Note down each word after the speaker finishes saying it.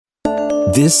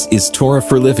This is Torah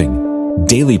for Living,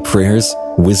 daily prayers,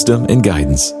 wisdom, and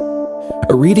guidance.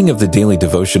 A reading of the daily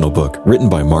devotional book written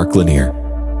by Mark Lanier.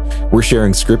 We're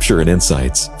sharing scripture and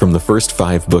insights from the first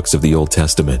 5 books of the Old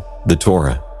Testament, the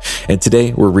Torah. And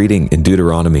today we're reading in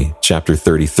Deuteronomy chapter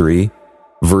 33,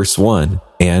 verse 1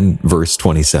 and verse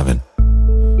 27.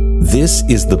 This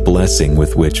is the blessing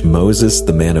with which Moses,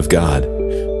 the man of God,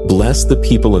 blessed the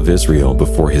people of Israel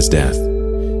before his death.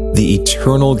 The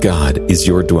eternal God is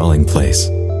your dwelling place.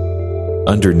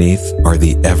 Underneath are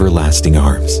the everlasting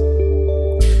arms.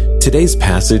 Today's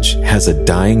passage has a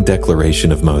dying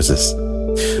declaration of Moses.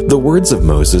 The words of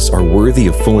Moses are worthy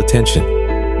of full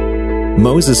attention.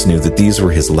 Moses knew that these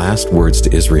were his last words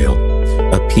to Israel,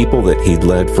 a people that he'd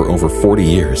led for over 40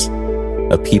 years,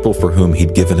 a people for whom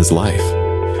he'd given his life.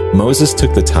 Moses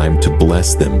took the time to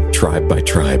bless them tribe by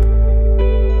tribe.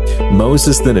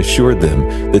 Moses then assured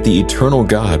them that the eternal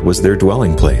God was their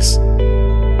dwelling place.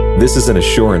 This is an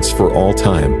assurance for all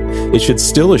time. It should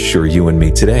still assure you and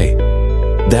me today.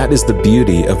 That is the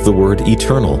beauty of the word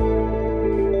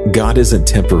eternal. God isn't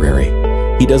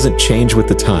temporary. He doesn't change with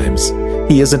the times.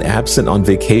 He isn't absent on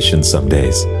vacation some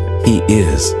days. He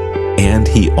is, and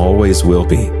He always will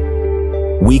be.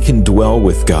 We can dwell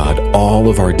with God all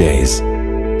of our days.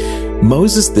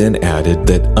 Moses then added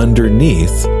that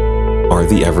underneath are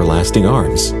the everlasting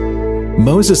arms.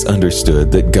 Moses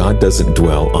understood that God doesn't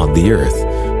dwell on the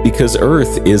earth because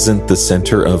earth isn't the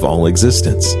center of all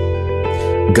existence.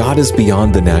 God is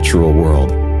beyond the natural world.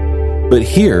 But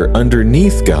here,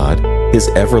 underneath God, His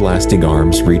everlasting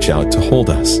arms reach out to hold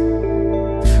us.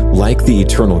 Like the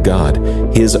eternal God,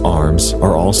 His arms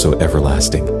are also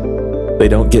everlasting. They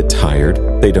don't get tired.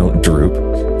 They don't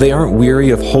droop. They aren't weary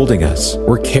of holding us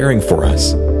or caring for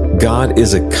us. God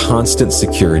is a constant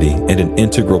security and an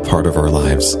integral part of our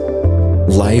lives.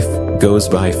 Life goes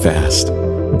by fast.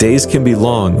 Days can be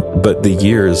long, but the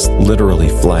years literally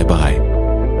fly by.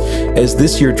 As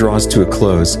this year draws to a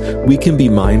close, we can be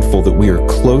mindful that we are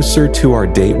closer to our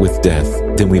date with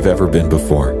death than we've ever been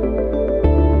before.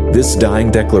 This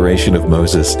dying declaration of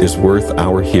Moses is worth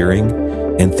our hearing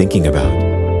and thinking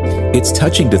about. It's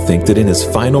touching to think that in his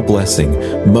final blessing,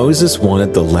 Moses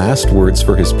wanted the last words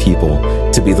for his people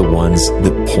to be the ones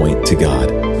that point to God.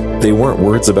 They weren't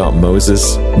words about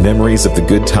Moses, memories of the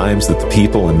good times that the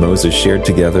people and Moses shared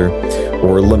together,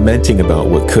 or lamenting about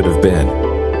what could have been.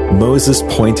 Moses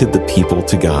pointed the people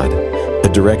to God,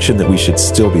 a direction that we should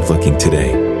still be looking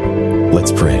today.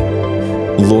 Let's pray.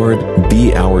 Lord,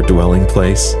 be our dwelling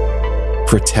place.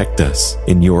 Protect us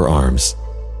in your arms.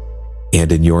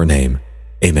 And in your name,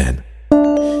 amen.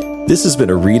 This has been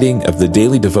a reading of the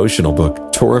daily devotional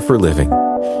book, Torah for Living.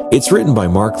 It's written by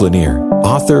Mark Lanier,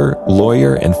 author,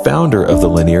 lawyer, and founder of the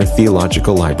Lanier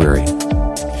Theological Library.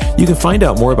 You can find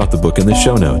out more about the book in the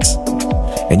show notes.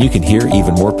 And you can hear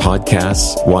even more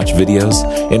podcasts, watch videos,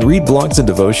 and read blogs and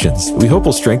devotions we hope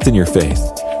will strengthen your faith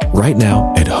right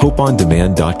now at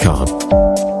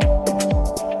hopeondemand.com.